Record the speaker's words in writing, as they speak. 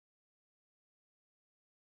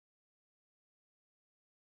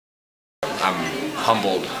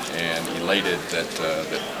humbled and elated that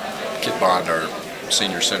Kit Bond, our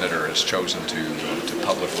senior senator, has chosen to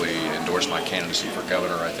publicly endorse my candidacy for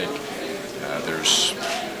governor. I think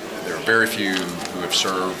there are very few who have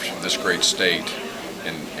served this great state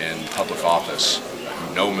in public office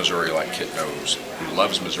who know Missouri like Kit knows, who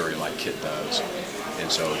loves Missouri like Kit does,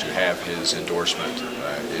 and so to have his endorsement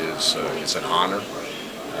is an honor.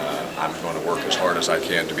 I'm going to work as hard as I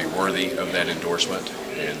can to be worthy of that endorsement,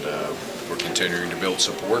 and we're continuing to build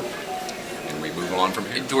support, and we move on from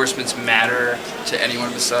here. Endorsements matter to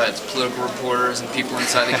anyone besides political reporters and people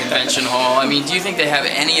inside the convention hall. I mean, do you think they have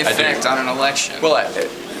any effect on an election? Well,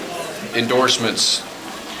 endorsements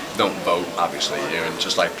don't vote, obviously, and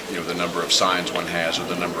just like the number of signs one has or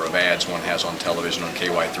the number of ads one has on television on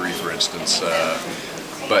KY3, for instance.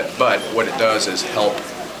 But what it does is help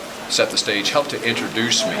set the stage, help to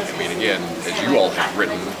introduce me. I mean, again, as you all have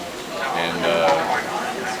written,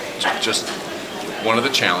 and just one of the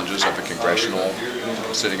challenges of the congressional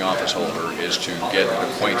sitting office holder is to get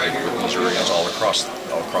acquainted with Missourians all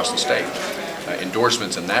across the state.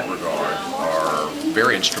 Endorsements in that regard are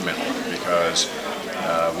very instrumental because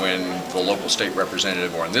when the local state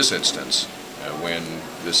representative, or in this instance, when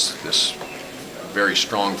this very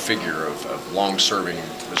strong figure of long-serving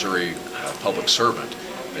Missouri public servant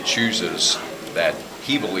that chooses that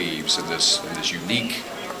he believes in this unique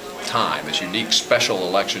time, this unique special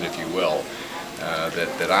election, if you will,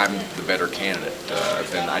 that I'm the better candidate,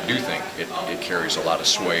 then I do think it carries a lot of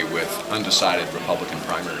sway with undecided Republican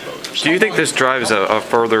primary voters. Do you think this drives a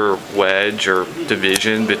further wedge or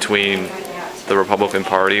division between the Republican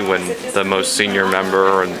Party when the most senior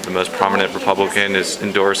member and the most prominent Republican is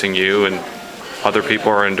endorsing you and other people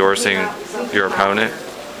are endorsing your opponent?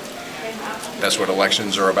 That's what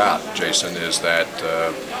elections are about, Jason, is that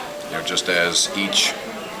just as each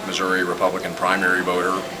Missouri Republican primary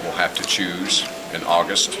voter will have to choose in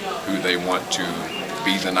August who they want to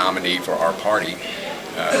be the nominee for our party,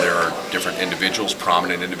 there are different individuals,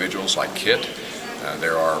 prominent individuals like Kit.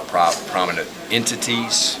 There are prominent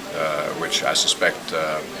entities, which I suspect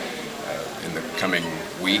in the coming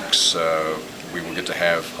weeks we will get to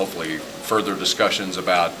have hopefully further discussions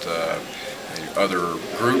about other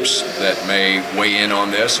groups that may weigh in on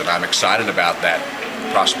this, and I'm excited about that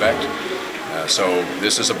prospect. So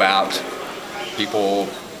this is about people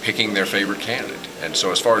picking their favorite candidate. And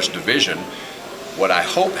so as far as division, what I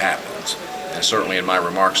hope happens, and certainly in my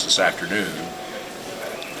remarks this afternoon,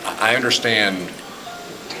 I understand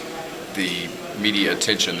the media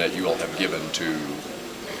attention that you all have given to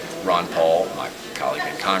Ron Paul, my colleague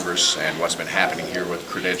in Congress, and what's been happening here with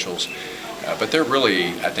credentials. But there really,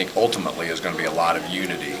 I think, ultimately is going to be a lot of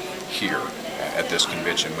unity here at this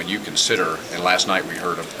convention when you consider, and last night we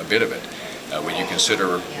heard a bit of it, when you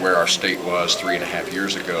consider where our state was 3.5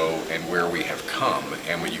 years ago and where we have come,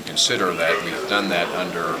 and when you consider that we've done that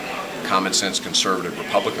under common sense conservative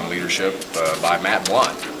Republican leadership by Matt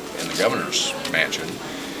Blunt in the governor's mansion,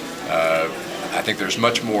 I think there's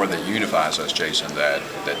much more that unifies us, Jason, that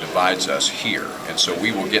divides us here. And so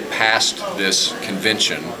we will get past this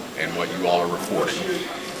convention and what you all are reporting.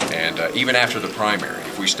 And even after the primary,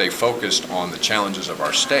 if we stay focused on the challenges of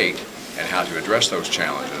our state and how to address those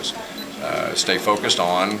challenges, stay focused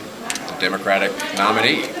on the Democratic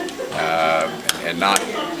nominee and not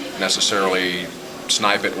necessarily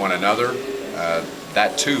snipe at one another,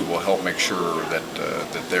 that too will help make sure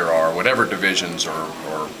that there are whatever divisions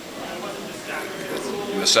or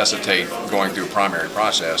necessitate going through a primary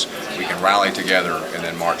process, we can rally together and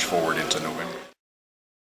then march forward into November.